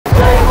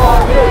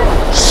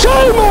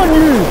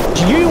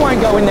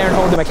won't go in there and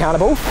hold them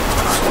accountable.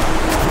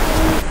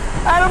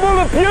 Animal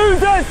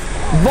abusers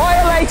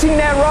violating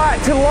their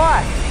right to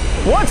life.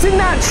 What's in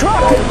that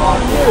truck?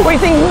 We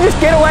think you can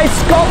just get away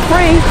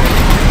scot-free.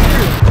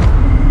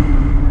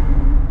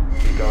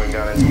 Keep going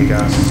down into the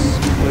gas.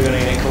 We're gonna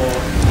get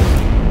caught.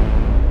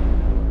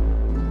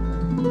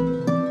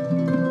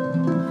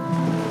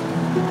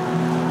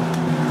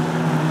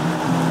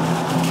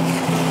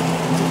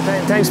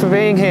 Thanks for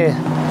being here.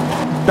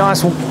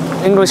 Nice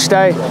English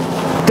day.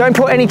 Don't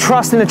put any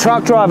trust in the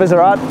truck drivers, all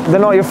right? They're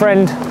not your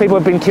friend. People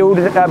have been killed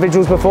at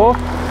vigils before.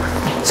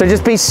 So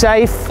just be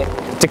safe.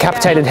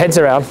 Decapitated heads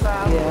around.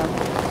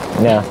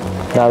 Yeah.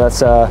 No,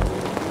 that's,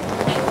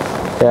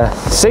 yeah,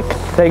 sick.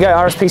 There you go,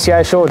 RSPCA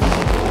assured.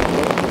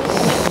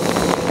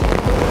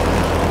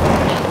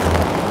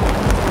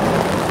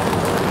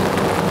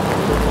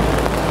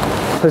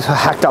 There's a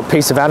hacked up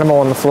piece of animal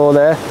on the floor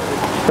there.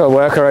 Got a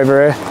worker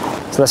over here.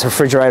 So that's a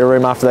refrigerator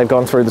room after they've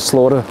gone through the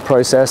slaughter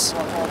process.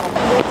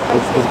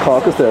 There's a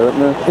carcass there, isn't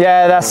there?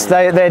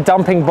 Yeah, they're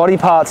dumping body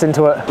parts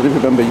into it. I didn't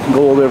remember, you can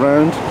go all the way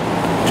around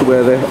to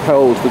where they're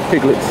held, the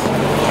piglets.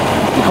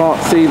 You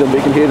can't see them, but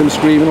you can hear them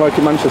screaming like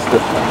in Manchester.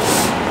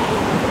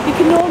 You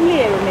can normally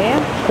hear them here.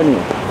 Can you?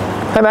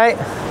 Hey mate.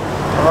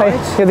 Right.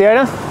 Hey, you're the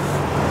owner?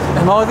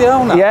 Am I the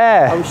owner?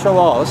 Yeah. I wish I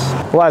was.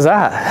 Why is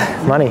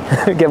that? Money.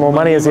 Get more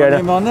money as the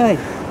owner. Money.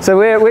 So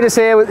we're just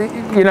here,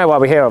 you know why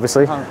we're here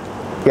obviously.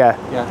 Yeah.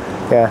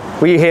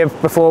 Were you here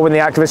before when the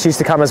activists used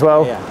to come as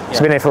well? Yeah. It's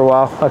been here for a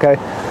while, okay.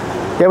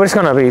 Yeah, we're just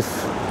gonna be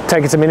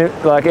taking some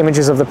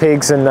images of the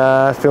pigs and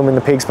filming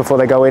the pigs before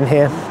they go in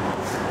here.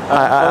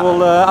 So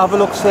we'll have a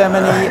look, see how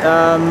many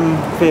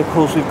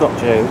vehicles we've got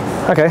due.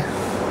 Okay.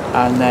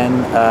 And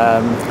then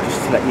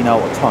just to let you know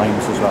what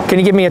times as well. Can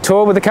you give me a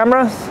tour with the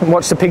camera and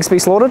watch the pigs be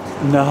slaughtered?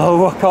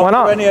 No, I can't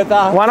do any of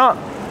that. Why not?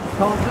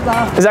 Can't do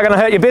that. Is that going to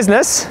hurt your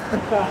business?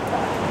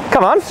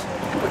 Come on.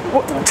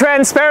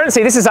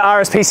 Transparency. This is an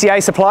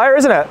RSPCA supplier,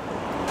 isn't it?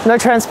 No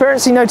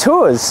transparency, no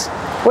tours.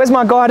 Where's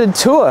my guided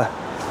tour?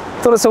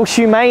 Thought it's all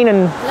humane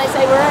and... Let's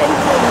say we're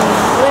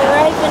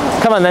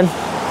open. Come on then.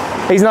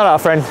 He's not our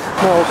friend.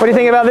 No, what do you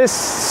think about this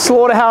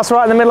slaughterhouse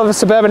right in the middle of a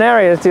suburban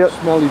area? Smells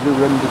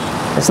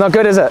horrendous. It's not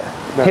good, is it?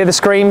 No. Hear the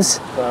screams?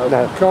 No.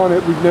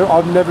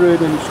 I've never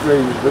heard any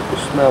screams, but the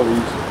smell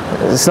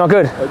is... It's not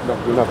good?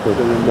 Not good.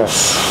 No.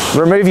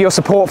 Remove your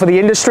support for the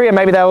industry and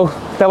maybe they'll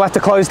have to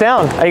close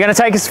down. Are you going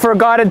to take us for a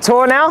guided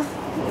tour now?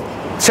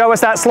 Show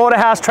us that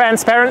slaughterhouse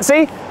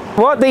transparency?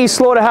 What these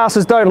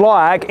slaughterhouses don't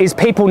like is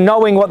people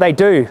knowing what they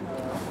do.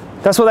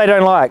 That's what they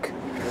don't like.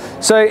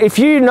 So if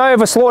you know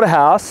of a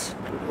slaughterhouse,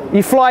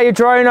 you fly your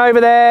drone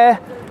over there,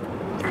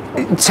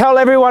 tell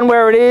everyone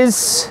where it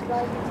is,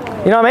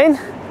 you know what I mean?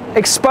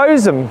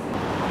 Expose them.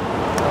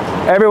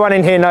 Everyone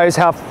in here knows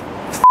how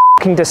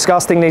f***ing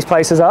disgusting these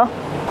places are.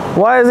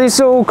 Why is this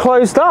all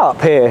closed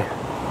up here?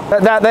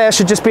 That there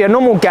should just be a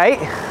normal gate,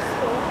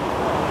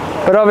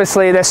 but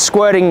obviously they're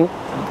squirting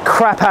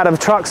crap out of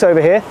trucks over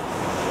here.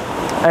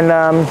 And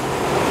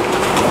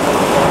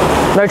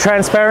no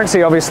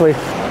transparency, obviously,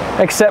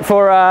 except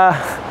for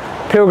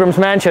Pilgrim's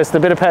Manchester,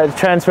 a bit of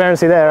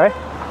transparency there, eh?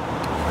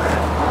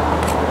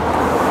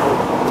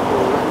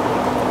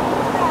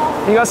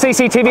 You got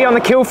CCTV on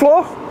the kill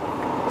floor?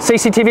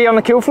 CCTV on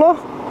the kill floor?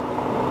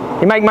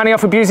 You make money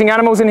off abusing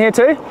animals in here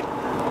too?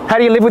 How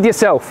do you live with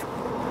yourself?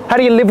 How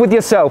do you live with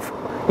yourself?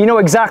 You know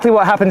exactly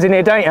what happens in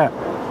here, don't you?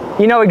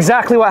 You know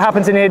exactly what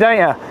happens in here, don't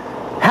you?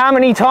 How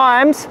many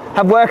times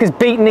have workers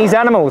beaten these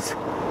animals?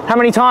 How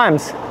many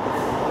times?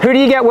 Who do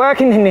you get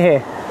working in here?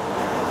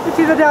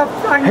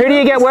 Who do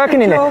you get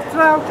working in here?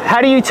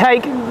 How do you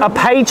take a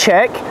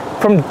paycheck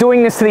from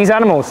doing this to these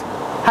animals?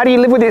 How do you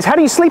live with this? How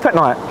do you sleep at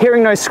night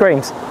hearing those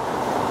screams?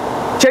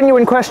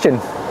 Genuine question.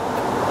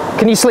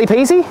 Can you sleep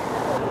easy?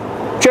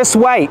 Just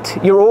wait.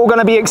 You're all going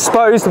to be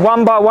exposed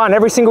one by one.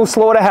 Every single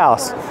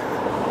slaughterhouse.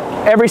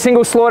 Every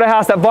single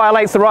slaughterhouse that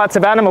violates the rights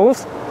of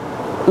animals,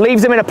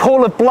 leaves them in a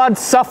pool of blood,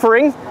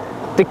 suffering,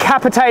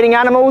 decapitating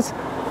animals,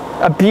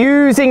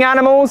 abusing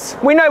animals.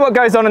 We know what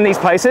goes on in these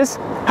places.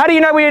 How do you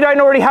know we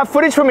don't already have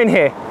footage from in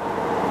here?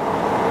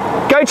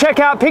 Go check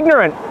out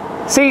Pignorant.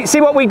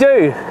 See what we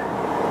do.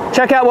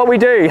 Check out what we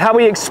do, how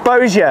we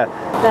expose you.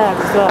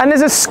 And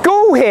there's a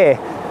school here.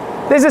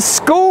 There's a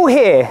school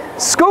here.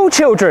 School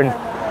children.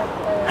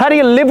 How do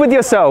you live with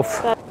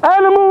yourself?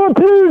 Animal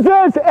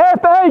abusers,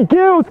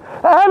 FAQs.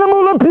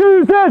 Animal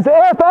abusers,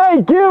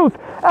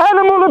 FAQs.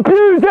 Animal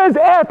abusers,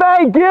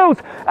 FAQs.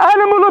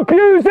 Animal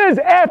abusers,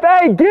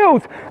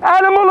 FAQs.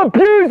 Animal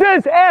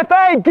abusers,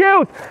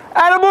 FAQs.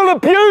 Animal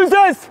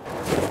abusers.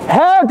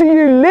 How do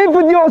you live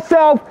with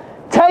yourself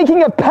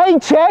taking a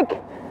paycheck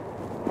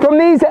from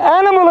these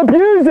animal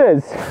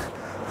abusers?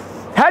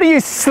 How do you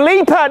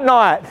sleep at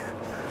night?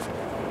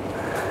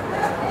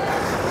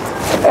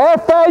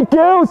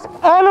 FAQs,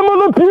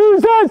 animal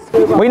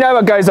abusers. We know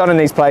what goes on in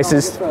these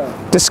places.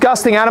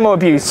 Disgusting animal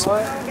abuse.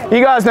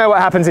 You guys know what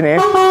happens in here.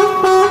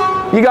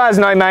 You guys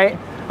know, mate.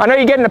 I know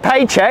you're getting a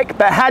paycheck,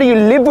 but how do you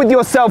live with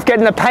yourself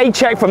getting a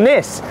paycheck from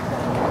this?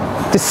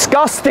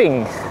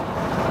 Disgusting.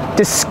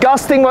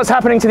 Disgusting what's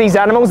happening to these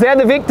animals. They're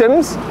the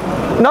victims.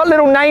 Not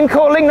little name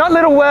calling, not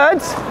little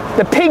words.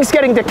 The pig's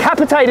getting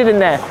decapitated in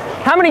there.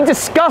 How many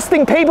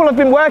disgusting people have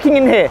been working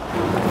in here?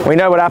 We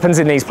know what happens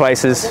in these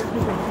places.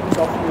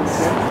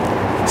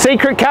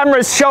 Secret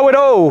cameras show it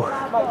all.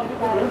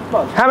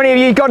 How many of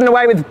you gotten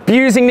away with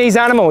abusing these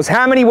animals?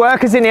 How many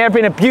workers in here have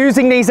been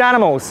abusing these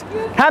animals?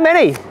 How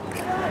many?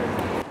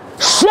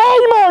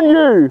 Shame on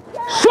you!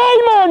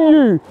 Shame on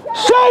you!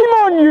 Shame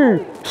on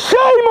you!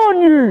 Shame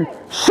on you!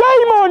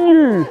 Shame on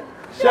you!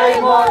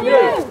 Shame on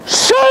you!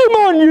 Shame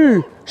on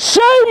you!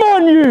 Shame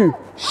on you!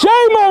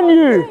 Shame on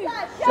you!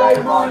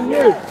 Shame on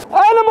you!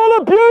 Animal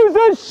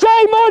abusers,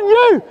 shame on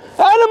you!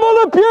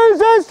 Animal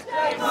abusers!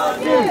 Shame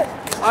on you!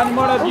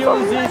 Animal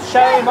abusers,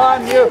 shame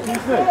on you!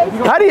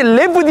 How do you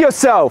live with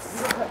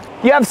yourself?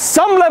 You have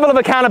some level of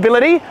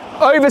accountability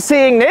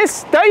overseeing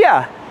this, don't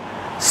you?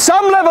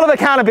 Some level of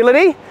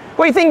accountability.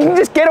 Where you think you can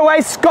just get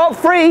away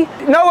scot-free,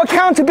 no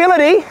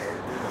accountability.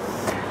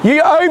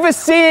 You're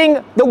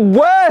overseeing the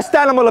worst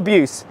animal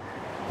abuse.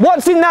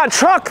 What's in that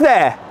truck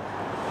there?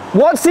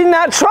 What's in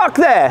that truck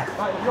there?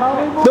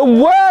 The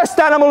worst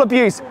animal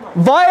abuse.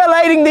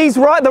 Violating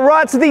the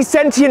rights of these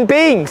sentient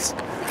beings.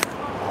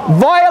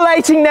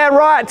 Violating their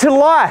right to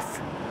life.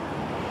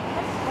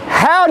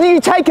 How do you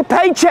take a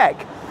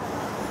paycheck?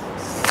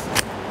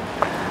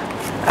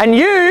 And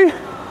you,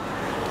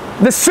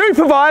 the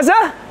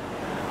supervisor,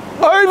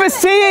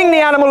 overseeing the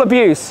animal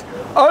abuse,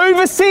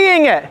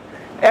 overseeing it.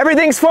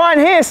 Everything's fine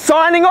here,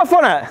 signing off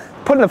on it.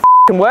 Putting the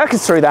f***ing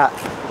workers through that.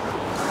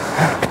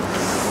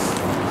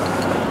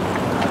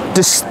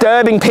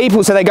 Disturbing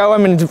people so they go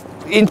home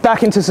and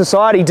back into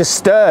society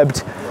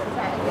disturbed.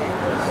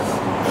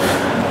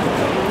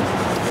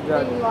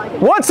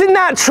 What's in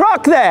that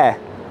truck there?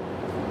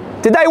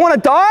 Did they want to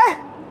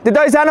die? Did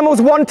those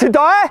animals want to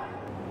die?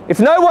 If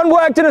no one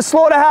worked in a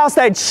slaughterhouse,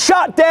 they'd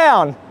shut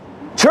down.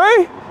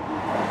 True?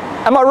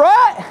 Am I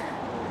right?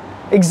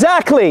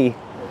 Exactly.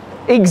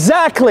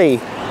 Exactly.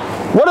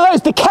 What are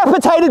those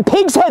decapitated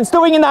pig's heads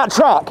doing in that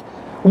truck?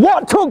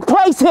 What took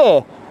place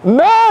here?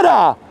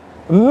 Murder!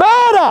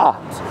 Murder!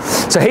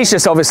 So he's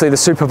just obviously the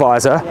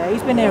supervisor. Yeah,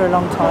 he's been here a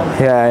long time.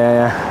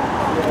 Yeah.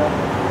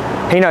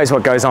 He knows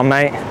what goes on,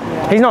 mate.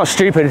 Yeah. He's not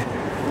stupid.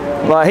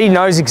 Yeah. Like, he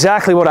knows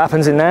exactly what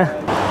happens in there.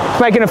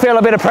 It's making him feel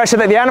a bit of pressure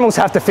that the animals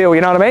have to feel,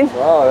 you know what I mean?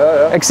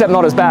 Oh, yeah. Except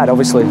not as bad,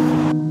 obviously.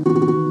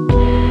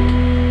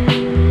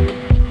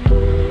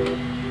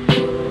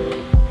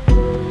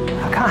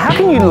 How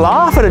can you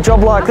laugh at a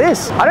job like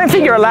this? I don't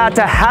think you're allowed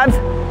to have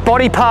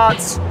body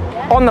parts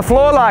on the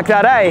floor like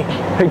that, eh?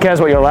 Who cares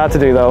what you're allowed to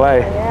do though, eh?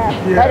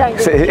 Yeah.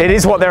 So it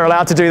is what they're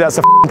allowed to do, that's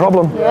the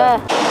problem.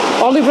 Yeah.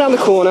 I live around the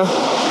corner,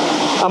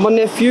 and my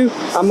nephew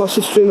and my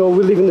sister-in-law,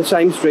 we live in the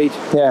same street.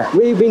 Yeah.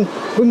 We've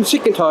been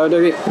sick and tired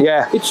of it.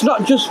 Yeah. It's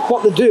not just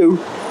what they do.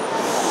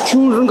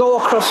 Children go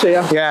across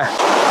here. Yeah.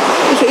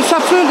 It's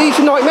absolutely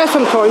a nightmare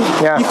sometimes.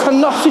 Yeah. You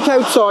cannot sit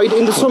outside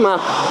in the summer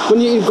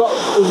when you've got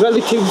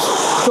relatives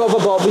to have a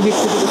barbecue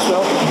because of the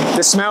smell.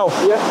 The smell?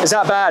 Yeah. Is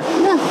that bad?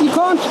 Yeah, you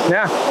can't.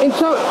 Yeah. And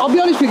so, I'll be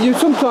honest with you,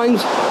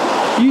 sometimes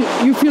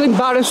you feel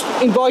embarrassed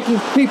inviting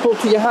people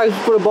to your house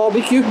for a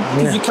barbecue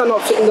because you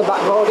cannot sit in the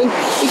back garden.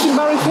 It's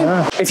embarrassing.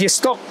 Yeah. If you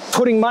stop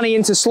putting money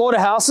into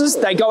slaughterhouses,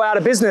 they go out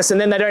of business and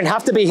then they don't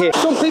have to be here.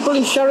 Some people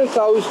in Sharon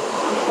Close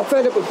are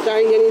fed up with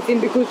saying anything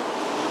because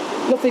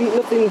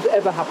nothing's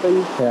ever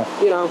happened.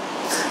 Yeah. You know.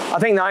 I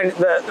think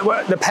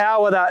the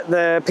power that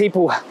the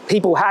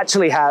people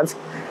actually have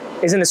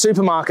is in the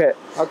supermarket,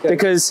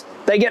 because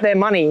they get their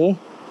money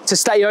to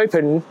stay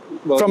open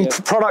from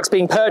products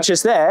being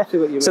purchased there.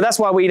 So that's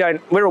why we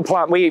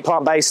eat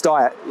plant-based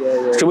diet.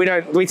 So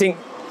we think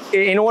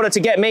in order to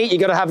get meat, you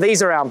got to have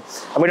these around,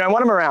 and we don't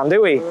want them around,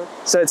 do we?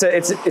 So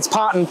it's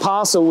part and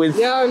parcel with.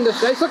 Yeah, and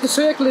it's like a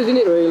circle, isn't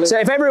it? Really. So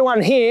if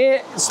everyone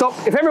here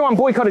if everyone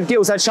boycotted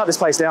Gills, they'd shut this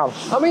place down.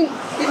 I mean,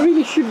 it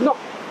really shouldn't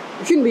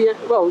be.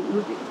 Well,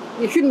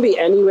 you shouldn't be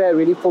anywhere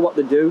really for what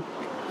they do.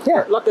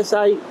 Yeah. Like I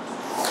say.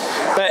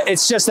 But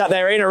it's just that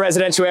they're in a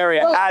residential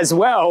area as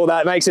well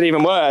that makes it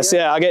even worse.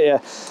 Yeah, I get you.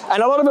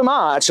 And a lot of them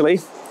are,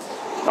 actually.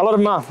 A lot of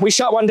them are. We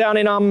shut one down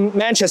in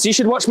Manchester. You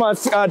should watch my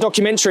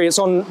documentary. It's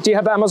on, do you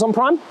have Amazon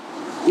Prime?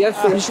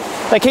 Yes.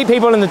 They keep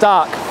people in the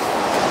dark.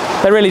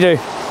 They really do.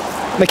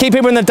 They keep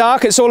people in the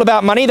dark. It's all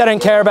about money. They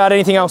don't care about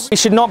anything else. We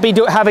should not be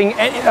having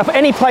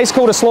any place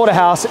called a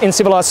slaughterhouse in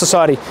civilized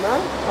society.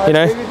 No, you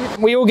know,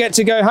 we all get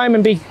to go home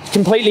and be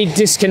completely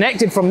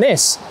disconnected from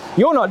this.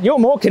 You're not. You're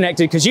more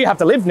connected because you have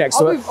to live next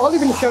to it. I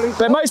live in Sharon.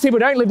 But most people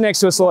don't live next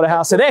to a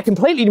slaughterhouse, so they're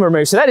completely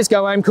removed. So they just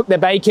go home, cook their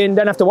bacon,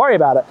 don't have to worry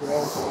about it.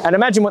 Yeah. And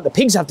imagine what the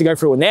pigs have to go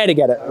through in there to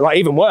get it. Like,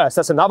 even worse.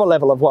 That's another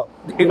level of what.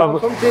 You know,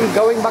 something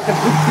going back a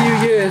good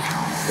few years,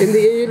 in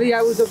the early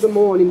hours of the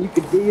morning, you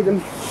could hear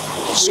them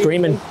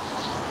screaming.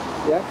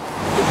 Yeah.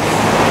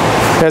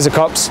 There's the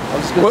cops. I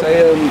was going to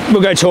say,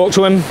 we'll go talk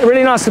to him.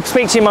 Really nice to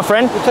speak to you, my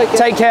friend. Well,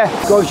 take care.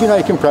 Guys, you know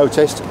you can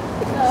protest.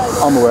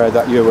 I'm aware of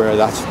that, you're aware of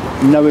that.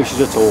 No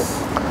issues at all.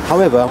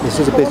 However, this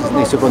is a business that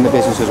needs to run the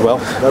business as well.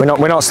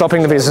 We're not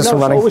stopping the business from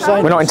running.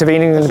 We're not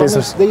intervening in the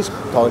business. These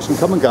guys can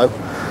come and go.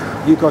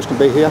 you guys can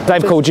be here.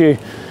 They've called you.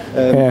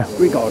 Yeah.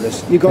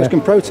 Regardless, you guys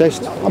can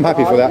protest. I'm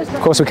happy for that.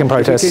 Of course we can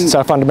protest. It's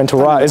our fundamental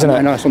right, isn't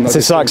it? It's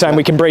just like saying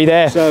we can breathe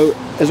air. So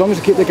as long as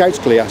you keep the gates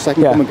clear, so they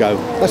can come and go,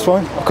 that's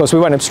fine. Of course, we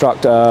won't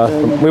obstruct.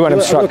 We won't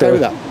obstruct. Okay with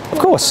that? Of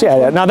course,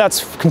 yeah. No,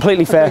 that's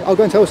completely fair. I'll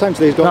go and tell the same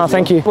to these guys. No,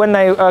 thank you. When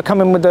they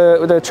come in with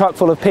the truck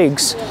full of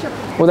pigs,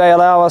 will they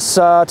allow us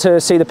to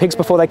see the pigs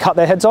before they cut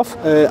their heads off?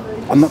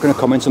 I'm not going to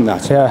comment on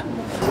that. Yeah.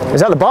 Is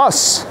that the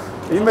boss?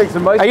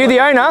 Are you the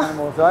owner?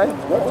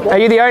 Are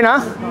you the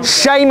owner?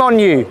 Shame on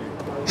you.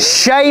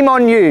 Shame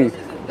on you.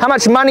 How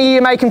much money are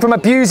you making from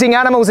abusing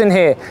animals in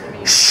here?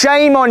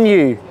 Shame on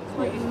you.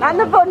 And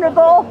the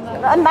vulnerable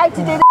and made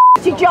to do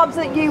the jobs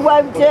that you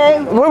won't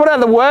do. What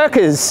about the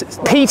workers?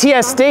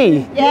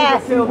 PTSD.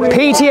 Yes.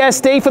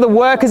 PTSD for the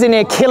workers in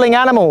here killing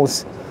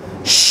animals.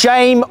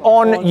 Shame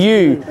on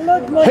you.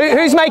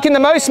 Who's making the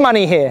most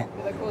money here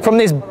from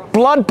this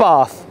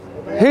bloodbath?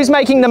 Who's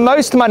making the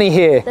most money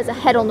here? There's a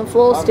head on the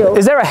floor still.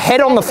 Is there a head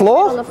on the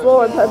floor? On the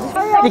floor.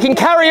 You can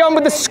carry on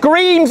with the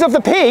screams of the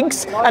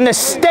pigs and the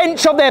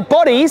stench of their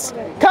bodies,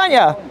 can't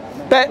you?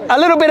 But a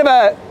little bit of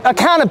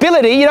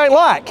accountability you don't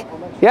like,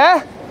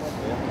 yeah?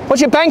 What's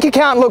your bank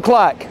account look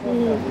like?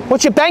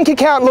 What's your bank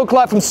account look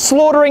like from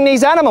slaughtering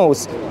these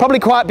animals? Probably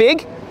quite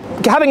big.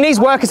 Having these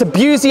workers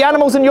abuse the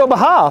animals on your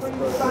behalf.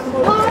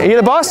 Are you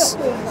the boss?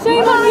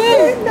 Shame on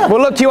you.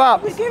 We'll look you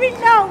up.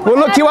 We'll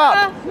look you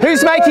up.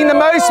 Who's making the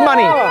most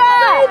money?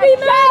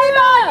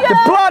 The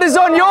blood is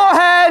on your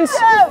hands.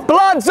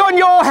 Blood's on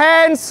your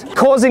hands.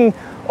 Causing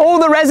all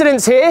the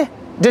residents here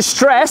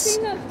distress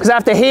because they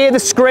have to hear the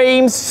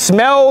screams,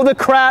 smell the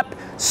crap,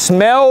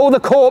 smell the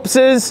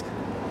corpses.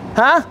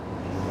 Huh?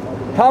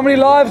 How many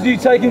lives are you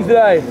taking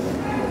today?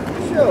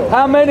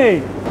 How many?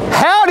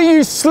 How do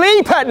you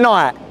sleep at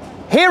night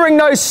hearing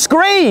those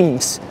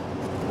screams?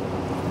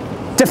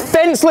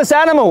 Defenseless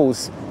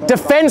animals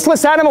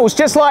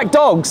just like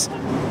dogs.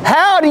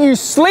 How do you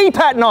sleep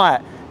at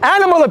night?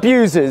 Animal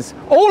abusers,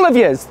 all of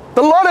yous,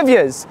 the lot of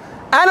yous.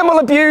 Animal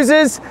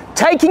abusers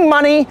taking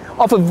money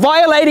off of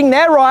violating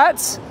their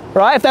rights,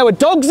 right? If there were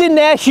dogs in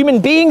there, human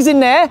beings in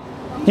there,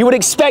 you would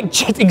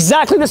expect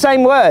exactly the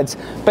same words,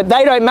 but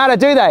they don't matter,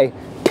 do they?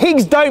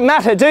 Pigs don't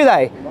matter, do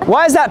they?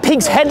 Why is that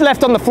pig's head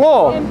left on the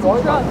floor?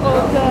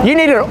 You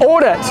need an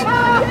audit.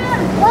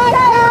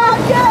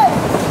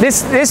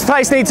 This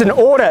place needs an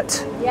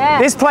audit. Yeah.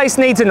 This place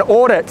needs an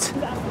audit.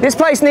 This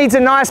place needs a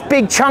nice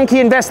big chunky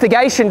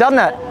investigation, doesn't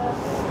it?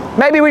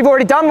 Maybe we've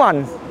already done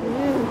one.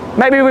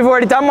 Maybe we've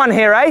already done one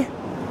here, eh?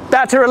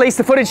 About to release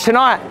the footage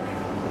tonight.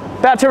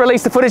 About to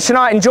release the footage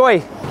tonight,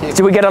 enjoy.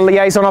 Do we get a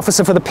liaison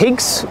officer for the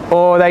pigs,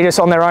 or are they just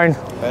on their own?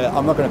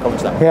 I'm not going to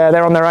comment on that. Yeah,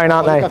 they're on their own,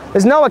 aren't they?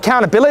 There's no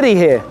accountability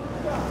here.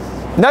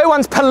 No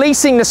one's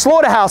policing the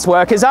slaughterhouse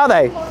workers, are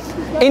they?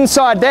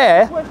 Inside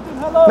there,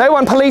 no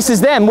one polices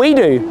them. We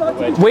do.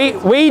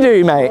 We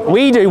do, mate.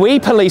 We do. We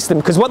police them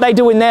because what they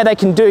do in there, they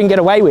can do and get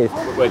away with.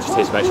 We're just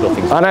here to make sure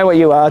things. I know what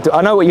you are.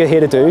 I know what you're here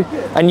to do,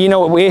 and you know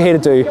what we're here to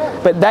do.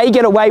 But they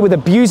get away with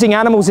abusing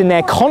animals in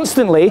there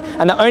constantly,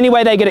 and the only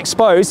way they get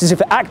exposed is if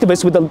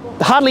activists with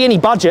hardly any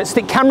budget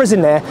stick cameras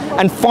in there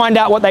and find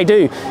out what they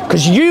do.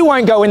 Because you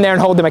won't go in there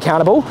and hold them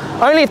accountable.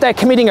 Only if they're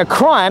committing a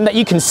crime that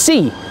you can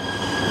see.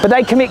 But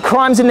they commit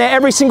crimes in there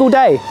every single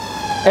day.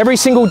 Every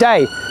single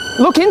day.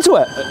 Look into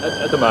it.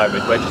 At the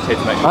moment, we're just here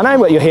to make sure. I know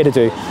what you're here to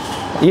do.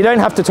 You don't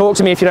have to talk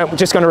to me if you're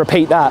just going to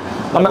repeat that.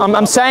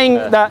 I'm saying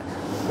that.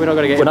 We're not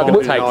going to get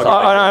involved.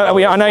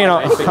 I know you're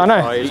not. I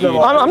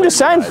know. I'm just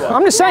saying.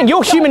 I'm just saying.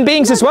 You're human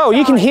beings as well.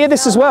 You can hear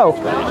this as well. We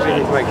need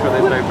to make sure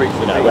there's no breach.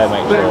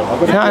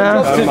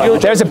 No.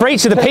 There's a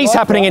breach of the peace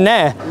happening in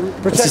there.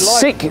 It's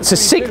a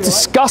sick,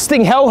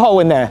 disgusting hellhole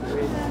in there.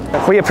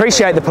 We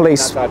appreciate the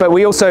police, but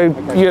we also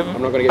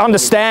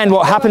understand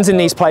what happens in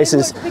these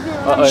places.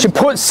 Should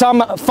put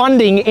some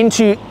funding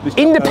into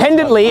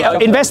independently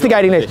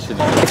investigating this.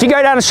 If you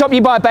go down a shop,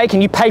 you buy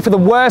bacon, you pay for the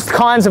worst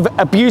kinds of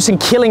abuse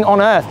and killing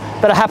on earth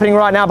that are happening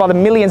right now by the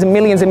millions and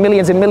millions and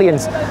millions and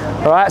millions.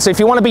 All right, so if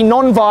you want to be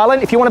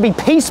non-violent, if you want to be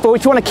peaceful,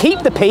 if you want to keep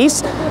the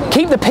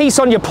peace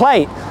on your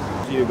plate.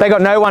 They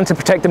got no one to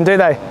protect them, do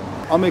they?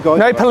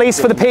 No police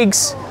for the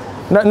pigs.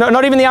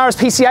 Not even the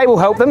RSPCA will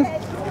help them.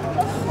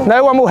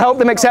 No one will help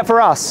them except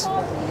for us.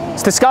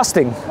 It's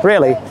disgusting,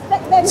 really.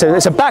 So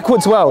it's a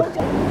backwards world.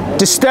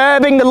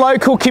 Disturbing the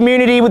local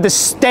community with the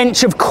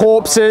stench of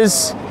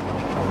corpses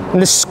and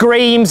the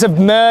screams of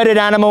murdered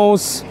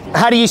animals.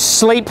 How do you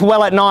sleep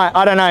well at night?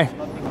 I don't know.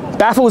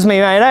 Baffles me,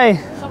 mate,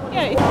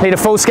 eh? Need a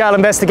full-scale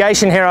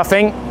investigation here, I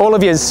think. All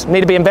of yous need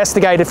to be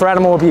investigated for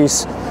animal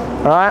abuse.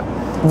 All right?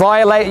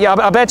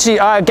 I bet you,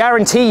 I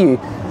guarantee you,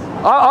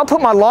 I'll put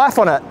my life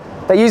on it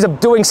that yous are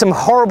doing some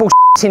horrible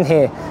in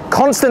here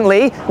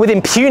constantly with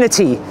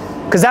impunity,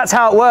 because that's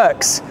how it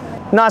works.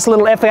 Nice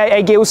little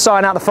FAA Guild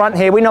sign out the front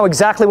here. We know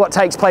exactly what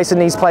takes place in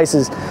these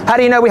places. How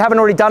do you know we haven't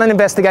already done an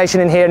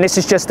investigation in here and this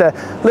is just a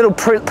little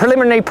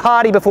preliminary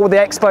party before the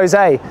expose?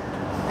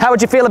 How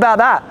would you feel about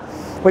that?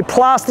 We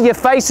plaster your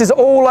faces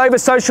all over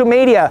social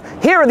media.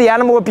 Here are the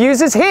animal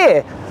abusers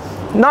here.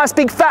 Nice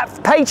big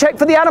fat paycheck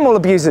for the animal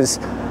abusers.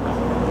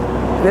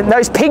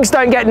 Those pigs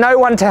don't get no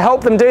one to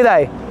help them, do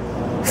they?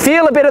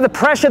 Feel a bit of the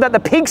pressure that the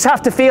pigs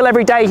have to feel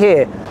every day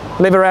here.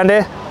 Live around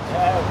here?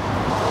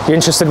 You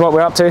interested in what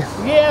we're up to?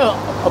 Yeah,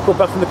 I got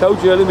back from the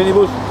coach early,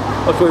 minibus.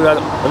 I thought I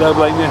don't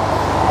blame you.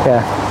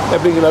 Yeah. They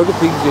bring a load of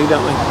pigs here,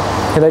 don't they?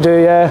 Yeah, they do,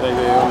 yeah. They do,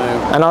 I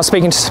know. And I was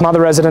speaking to some other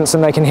residents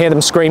and they can hear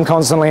them scream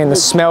constantly and the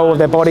smell of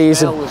their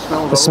bodies.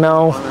 The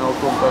smell.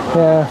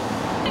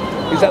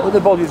 Yeah. Is that where the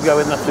bodies go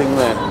in that thing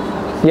there?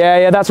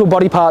 Yeah, that's all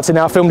body parts in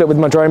there. I filmed it with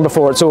my drone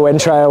before. It's all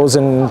entrails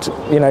and,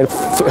 you know,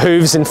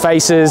 hooves and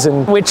faces.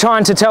 And we're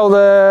trying to tell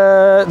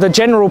the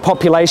general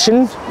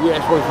population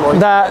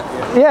that,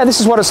 yeah, this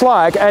is what it's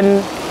like.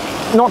 And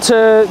not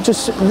to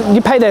just,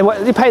 you pay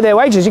their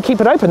wages, you keep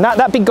it open.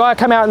 That big guy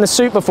came out in the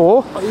suit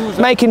before,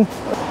 making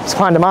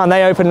supply and demand.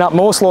 They opened up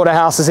more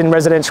slaughterhouses in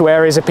residential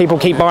areas if people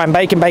keep buying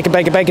bacon. I don't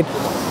eat bacon.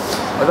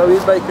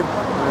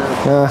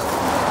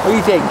 I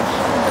eat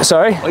eggs.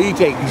 Sorry? I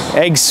eat eggs.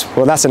 Eggs.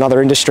 Well, that's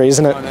another industry,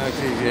 isn't it? I know it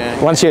is,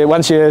 yeah.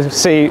 Once you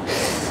see,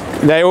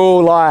 they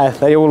all lie.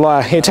 They all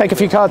lie. Here, take a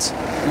few cards.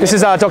 This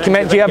is our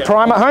document. Do you have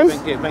Prime at home?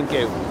 Thank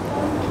you.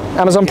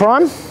 Amazon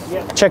Prime?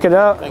 Yeah. Check it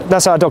out.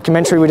 That's our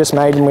documentary we just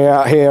made, and we're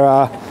out here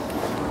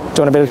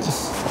doing a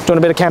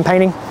bit of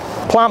campaigning.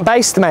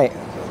 Plant-based, mate.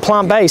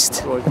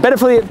 Plant-based. Right. Better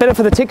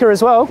for the ticker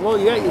as well. Well,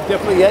 yeah,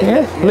 definitely,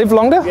 yeah. Live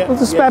longer. Yeah,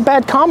 it's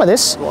bad karma.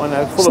 This. Well, I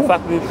know. Full of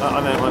fat.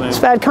 I know. It's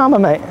bad karma,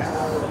 mate.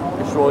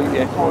 It's right.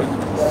 Yeah,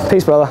 right.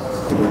 Peace, brother.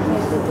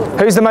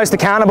 Who's the most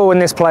accountable in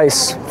this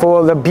place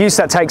for the abuse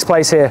that takes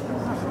place here?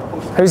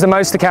 Who's the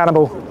most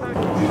accountable?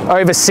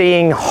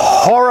 Overseeing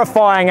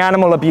horrifying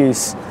animal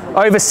abuse.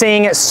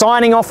 Overseeing it,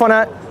 signing off on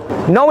it,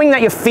 knowing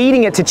that you're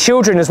feeding it to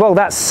children as well,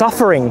 that's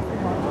suffering.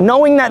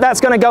 Knowing that that's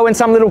going to go in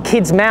some little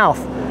kid's mouth.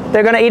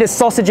 They're going to eat a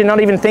sausage and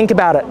not even think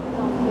about it.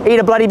 Eat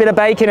a bloody bit of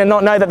bacon and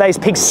not know that those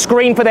pigs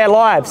scream for their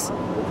lives.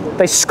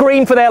 They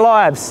scream for their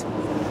lives.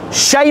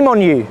 Shame on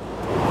you.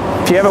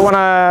 If you ever want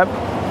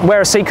to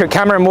wear a secret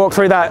camera and walk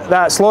through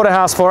that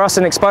slaughterhouse for us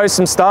and expose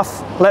some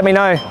stuff, let me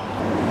know.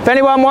 If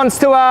anyone wants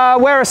to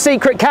wear a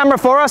secret camera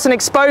for us and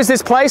expose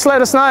this place,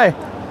 let us know.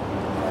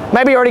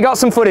 Maybe you already got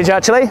some footage,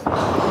 actually.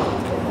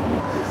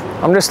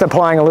 I'm just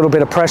applying a little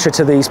bit of pressure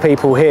to these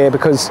people here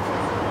because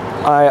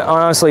I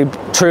honestly,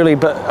 truly,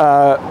 but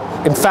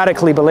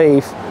emphatically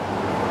believe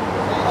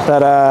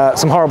that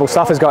some horrible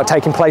stuff has got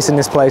taking place in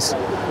this place,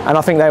 and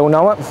I think they will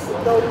know it.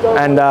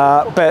 And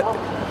but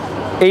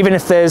even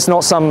if there's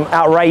not some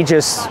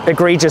outrageous,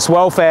 egregious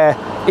welfare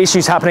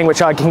issues happening,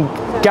 which I can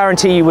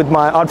guarantee you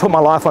I'd put my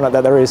life on it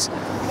that there is.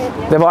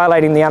 They're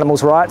violating the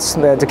animals' rights.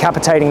 They're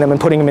decapitating them and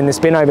putting them in this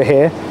bin over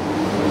here.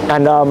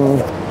 And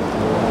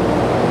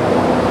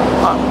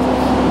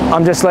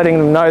I'm just letting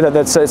them know that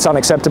it's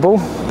unacceptable,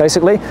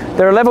 basically.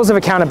 There are levels of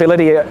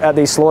accountability at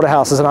these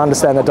slaughterhouses, and I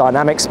understand the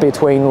dynamics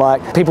between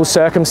like people's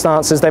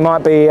circumstances. They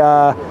might be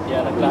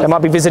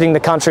visiting the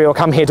country or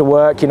come here to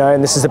work, you know,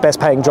 and this is the best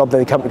paying job that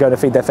they come to go to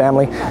feed their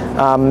family.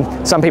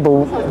 Some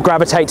people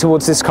gravitate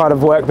towards this kind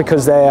of work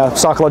because they are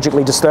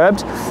psychologically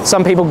disturbed.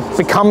 Some people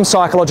become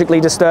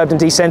psychologically disturbed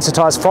and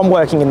desensitized from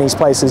working in these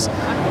places.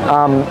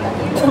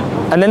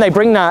 And then they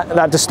bring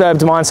that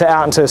disturbed mindset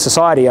out into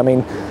society. I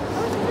mean,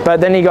 but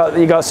then you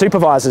got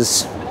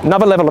supervisors,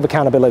 another level of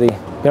accountability.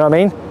 You know what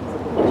I mean?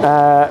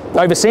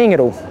 Overseeing it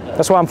all.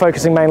 That's why I'm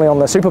focusing mainly on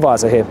the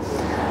supervisor here.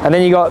 And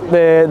then you got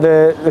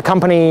the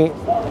company,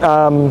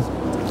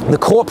 the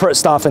corporate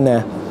staff in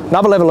there,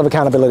 another level of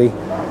accountability.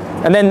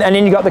 And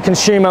then you got the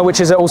consumer, which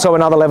is also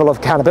another level of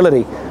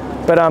accountability.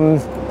 But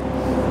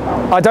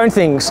I don't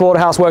think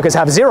slaughterhouse workers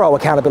have zero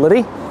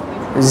accountability.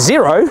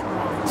 Zero.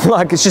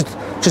 Like it's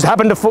just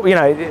happened to, you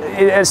know,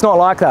 it's not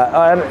like that,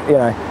 you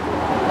know.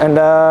 And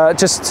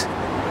just,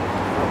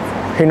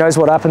 who knows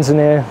what happens in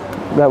here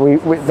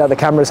that the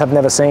cameras have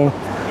never seen.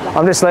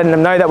 I'm just letting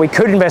them know that we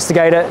could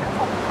investigate it,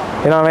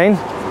 you know what I mean?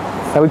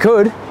 That we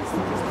could,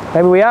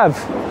 maybe we have.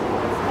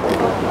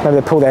 Maybe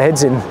they pull their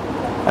heads in,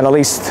 and at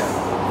least,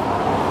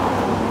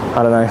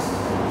 I don't know.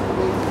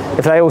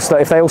 If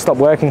they all stop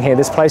working here,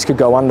 this place could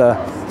go under.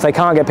 If they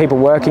can't get people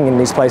working in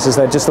these places,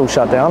 they're just all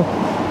shut down.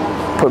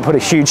 Put a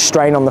huge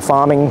strain on the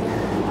farming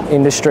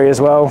industry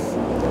as well.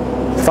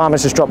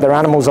 Farmers just drop their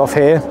animals off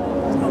here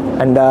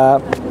and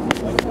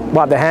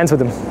wipe their hands with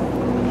them.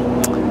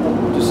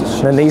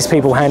 And then these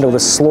people handle the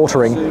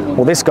slaughtering.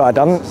 Well, this guy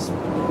doesn't.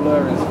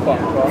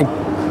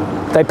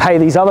 They pay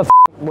these other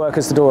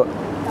workers to do it,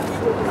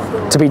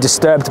 to be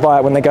disturbed by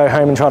it when they go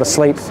home and try to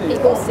sleep.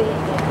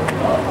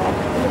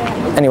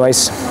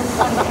 Anyways.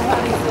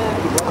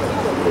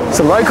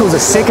 So locals are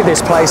sick of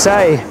this place,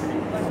 eh?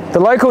 The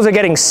locals are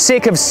getting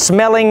sick of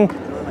smelling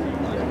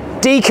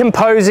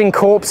decomposing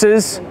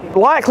corpses,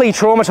 likely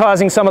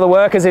traumatizing some of the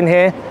workers in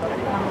here,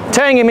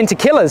 turning them into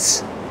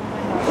killers,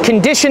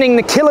 conditioning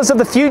the killers of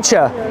the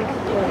future.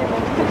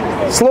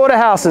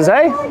 Slaughterhouses,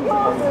 eh?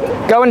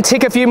 Go and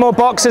tick a few more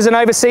boxes and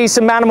oversee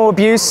some animal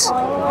abuse.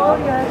 Hope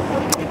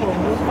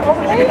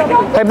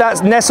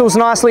that nestles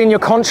nicely in your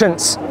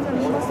conscience.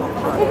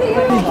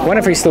 I wonder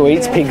if he still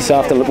eats pigs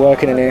after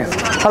working in here.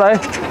 Hello.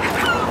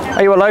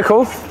 Are you a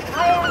local?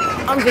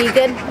 I'm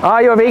vegan. Oh,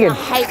 you're a vegan? I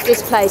hate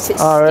this place. It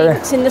really?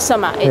 stinks in the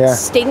summer. It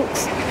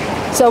stinks.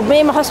 So me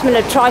and my husband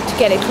have tried to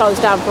get it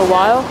closed down for a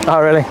while.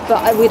 Oh, really?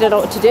 But we don't know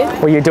what to do.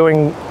 Well, you're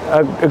doing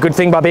a good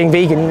thing by being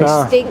vegan.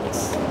 It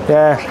stinks.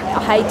 Yeah.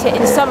 I hate it.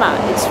 In summer,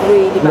 it's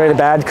really bad. Really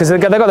bad, because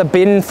they've got the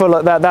bin full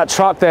of that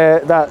truck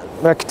there, that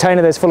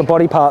container there's full of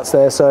body parts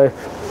there, so,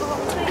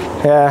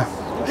 yeah.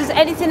 Does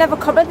anything ever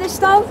cover this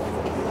though?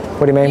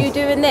 What do you mean? You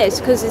doing this?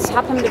 Because it's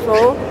happened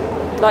before.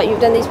 Like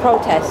you've done these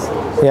protests.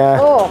 Yeah.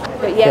 Oh,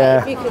 but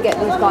yeah, if you could get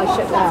these guys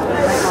shut down,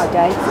 it'd make my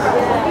day.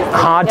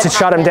 Hard to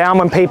shut them down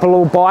when people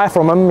all buy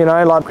from them, you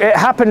know, like it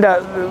happened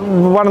at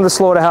one of the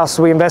slaughterhouses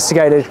we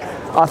investigated.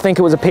 I think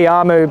it was a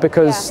PR move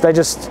because they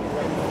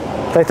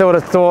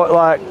thought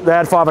like they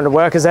had 500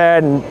 workers there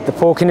and the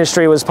pork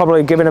industry was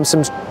probably giving them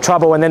some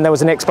trouble, and then there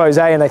was an expose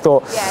and they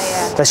thought,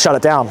 let's shut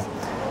it down.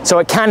 So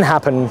it can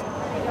happen,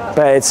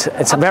 but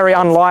it's very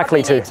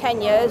unlikely to.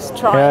 10 years,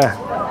 try it.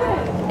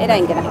 It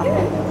ain't gonna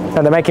happen.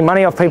 And they're making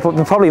money off people.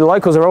 Probably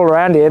locals are all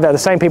around here. They're the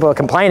same people are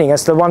complaining.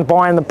 It's the ones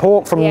buying the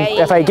pork from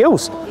FA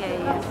Gills.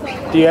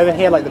 Do you ever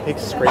hear like the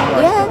pigs scream?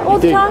 Yeah, all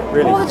the time.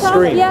 Really? All the time.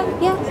 Scream?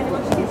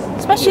 Yeah.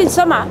 Especially in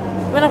summer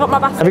when I got my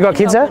bath. Have you got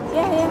kids there?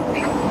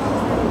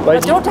 Yeah. My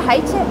daughter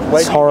hates it.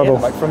 It's horrible.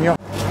 Like from your...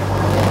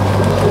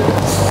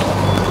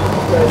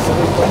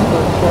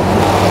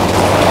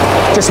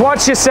 Just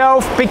watch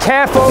yourself. Be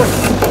careful.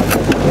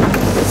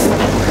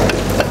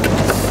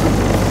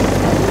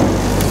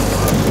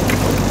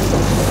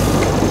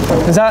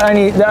 Is that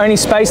the only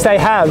space they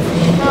have?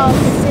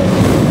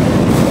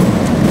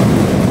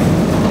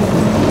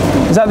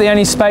 Is that the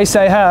only space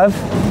they have?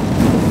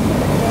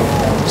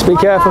 Just be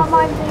careful.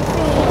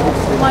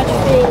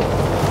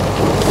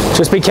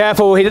 Just be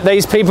careful.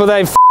 These people,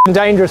 they're f***ing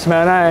dangerous,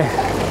 man, eh?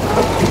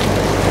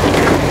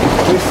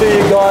 We see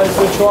you guys.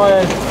 We're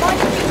trying.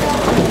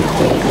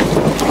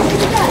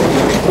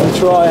 We're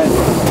trying.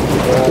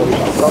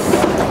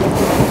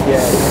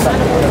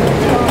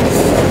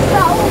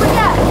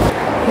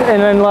 And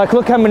then, like,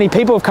 look how many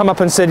people have come up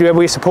and said, yeah,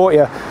 we support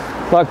you.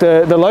 Like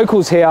the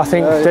locals here, I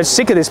think they're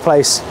sick of this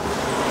place.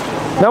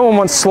 No one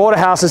wants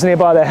slaughterhouses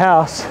nearby their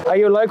house. Are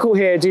you a local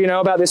here? Do you know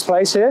about this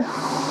place here?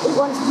 It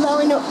wants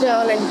blowing up,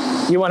 darling.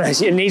 You want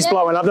your knees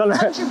blowing up, don't it?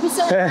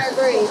 100% I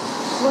agree. It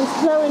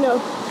wants blowing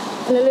up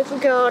and a little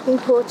garden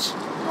put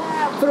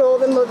for all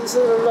the mothers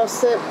that have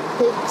lost their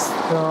pigs.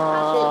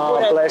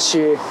 Oh, bless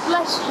you.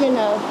 Bless you,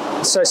 know.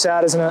 It's so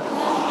sad, isn't it?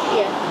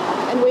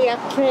 Yeah, and we have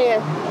prayer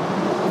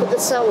for the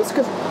souls,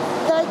 because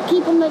they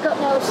keep them, they got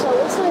no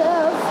souls, they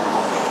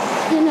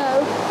have, you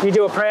know. You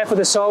do a prayer for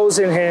the souls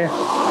in here.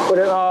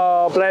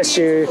 Oh, bless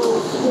you.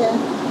 Yeah.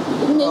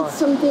 It needs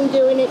something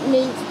doing, it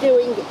needs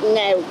doing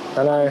now.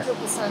 I know.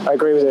 100%. I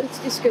agree with it. It's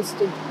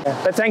disgusting. Yeah.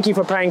 But thank you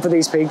for praying for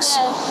these pigs.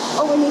 Yeah.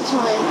 Oh,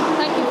 anytime.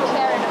 Thank you for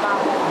caring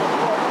about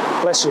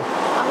it. Bless you. I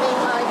mean,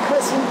 my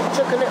cousin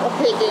took a little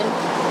pig in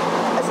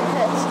as a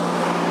pet.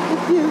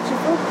 It's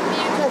beautiful.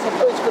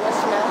 Beautiful. Oh, it's going to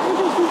smell.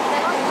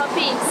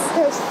 Puppies.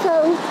 They're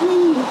so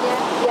clean.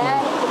 Yeah.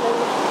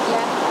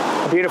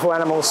 Beautiful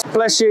animals.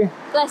 Bless you.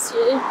 Bless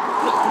you.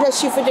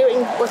 Bless you for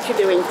doing what you're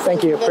doing.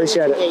 Thank you.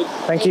 Appreciate it.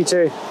 Thank you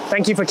too.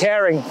 Thank you for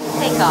caring.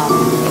 Take off.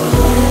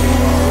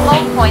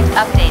 Hold point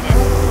updated.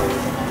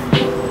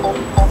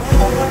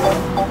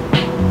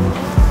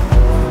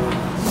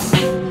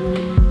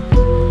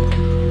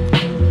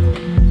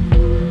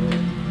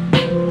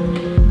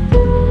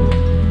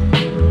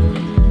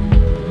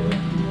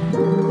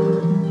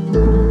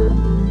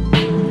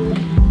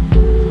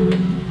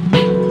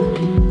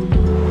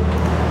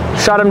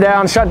 Shut them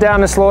down, shut down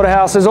the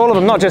slaughterhouses, all of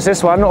them, not just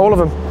this one, all of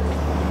them.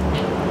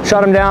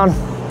 Shut them down.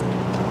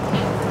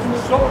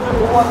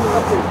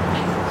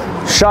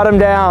 Shut them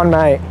down,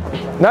 mate.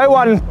 No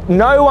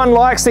one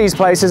likes these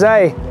places,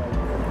 eh?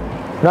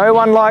 No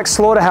one likes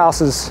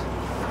slaughterhouses.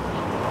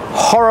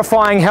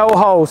 Horrifying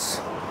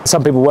hellholes.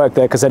 Some people work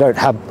there because they don't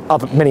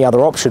have many other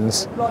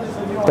options.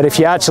 But if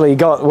you actually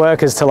got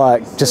workers to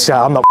like, just say,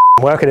 I'm not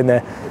working in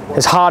there,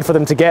 it's hard for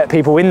them to get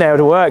people in there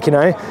to work, you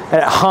know? And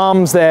it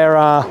harms their,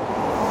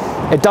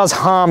 it does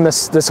harm the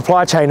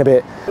supply chain a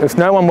bit. If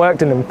no one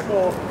worked in them,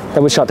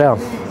 they would shut down.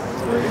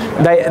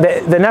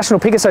 The National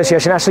Pig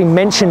Association actually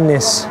mentioned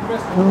this,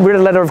 wrote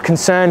a letter of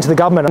concern to the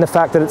government and the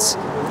fact that it's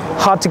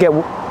hard to get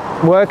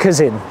workers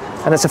in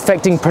and it's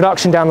affecting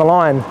production down the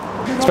line,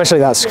 especially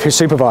that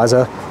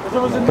supervisor.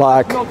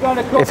 Like,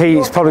 if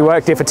he's probably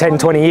worked here for 10,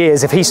 20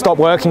 years, if he stopped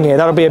working here,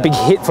 that'll be a big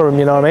hit for him,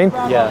 you know what I mean?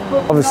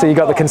 Yeah. Obviously, you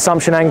got the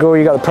consumption angle,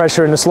 you got the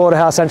pressure in the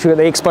slaughterhouse, and you got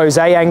the expose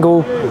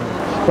angle.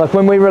 Like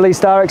when we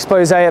released our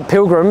expose at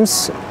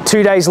Pilgrims,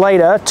 2 days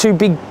later, two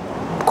big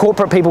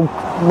corporate people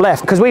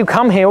left. Because we've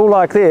come here all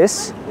like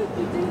this,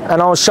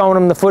 and I was showing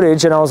them the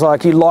footage, and I was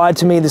like, you lied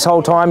to me this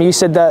whole time. You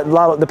said that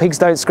the pigs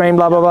don't scream,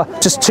 blah, blah, blah.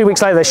 Just 2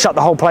 weeks later, they shut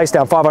the whole place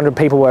down, 500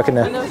 people working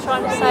there. And they were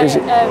trying to say it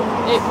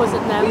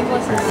wasn't them,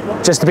 wasn't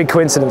it? Just a big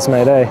coincidence,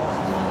 mate, eh?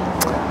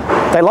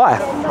 They lie,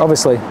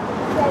 obviously.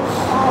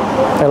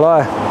 They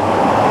lie.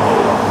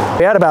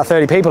 We had about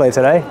 30 people here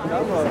today.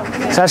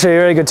 It's actually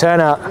a really good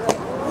turnout.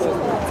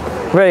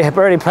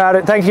 Really proud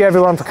of it. Thank you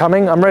everyone for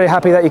coming. I'm really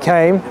happy that you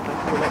came.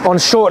 on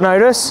short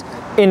notice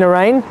in the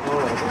rain,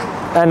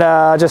 and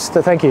just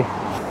thank you.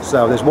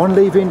 So there's one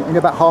leaving in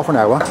about half an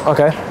hour.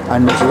 Okay.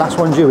 And there's the last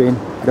one due in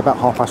at about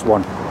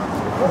 1:30.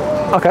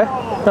 Okay.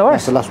 No worries.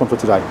 That's the last one for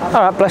today. All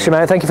right, bless you,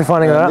 mate. Thank you for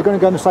finding that out. They're going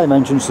to go in the same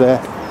entrance there.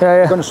 Yeah, yeah.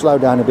 They're going to slow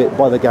down a bit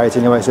by the gate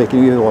anyway, so you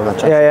can hear all that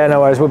chat. Yeah, yeah, no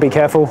worries. We'll be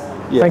careful.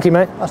 Yeah. Thank you,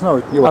 mate. That's no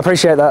worries. I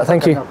appreciate that.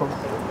 Thank you. No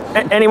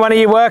Any one of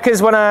you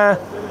workers want to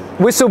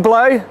whistle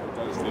blow?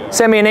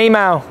 Send me an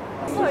email.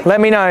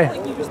 Let me know.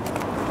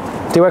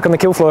 Do you work on the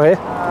kill floor here?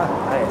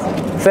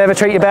 If they ever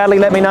treat you badly,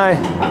 let me know.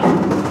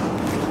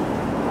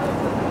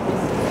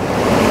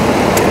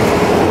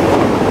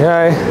 You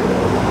know,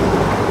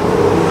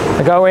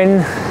 I go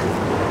in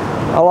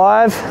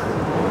alive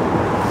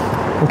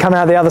and come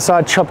out the other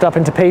side chopped up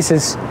into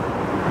pieces.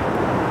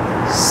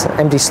 It's an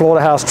empty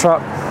slaughterhouse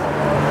truck.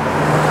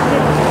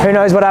 Who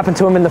knows what happened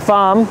to them in the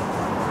farm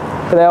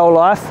for their whole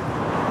life.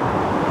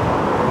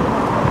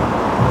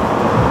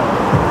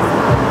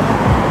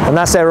 And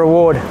that's their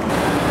reward.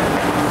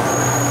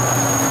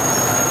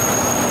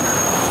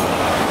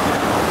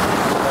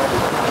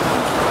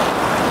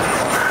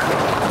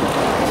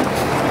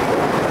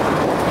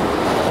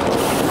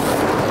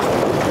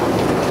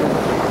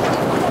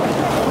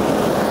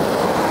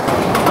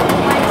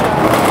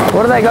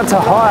 What have they got to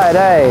hide,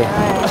 eh?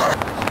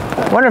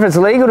 I wonder if it's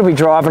legal to be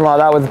driving like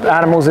that with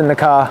animals in the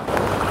car.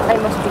 They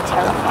must be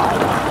terrified.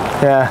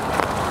 Yeah.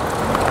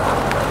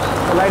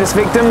 The latest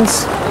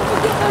victims?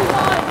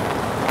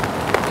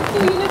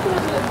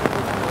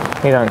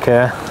 He don't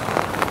care.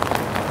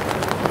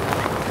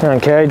 He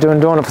don't care. He's doing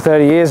it for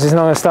 30 years. He's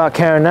not going to start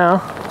caring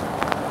now.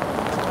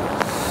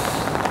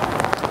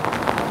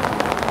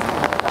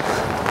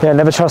 Yeah,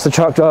 never trust a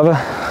truck driver.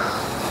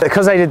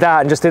 Because they did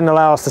that and just didn't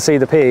allow us to see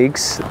the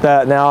pigs,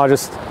 that now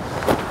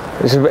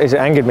it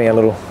angered me a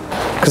little.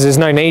 Because there's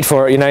no need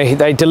for it, you know.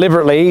 They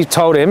deliberately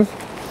told him,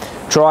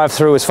 drive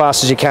through as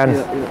fast as you can.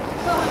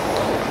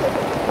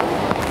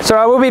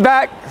 So we'll be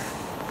back.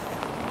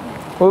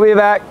 We'll be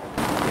back.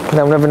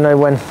 They'll never know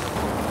when.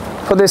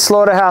 Put this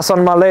slaughterhouse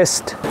on my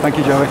list. Thank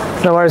you, Joey.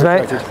 No worries,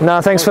 mate. No,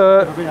 thanks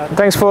for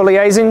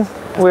liaising.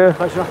 We'll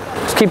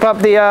just keep up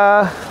the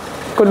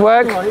good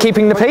work,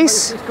 keeping the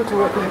peace. It's good to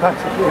work with you,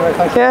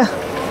 mate. Yeah.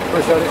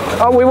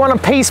 Oh, we want a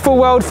peaceful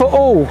world for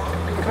all.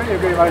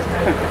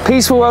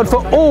 Peaceful world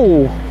for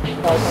all.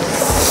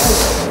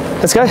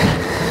 Let's go.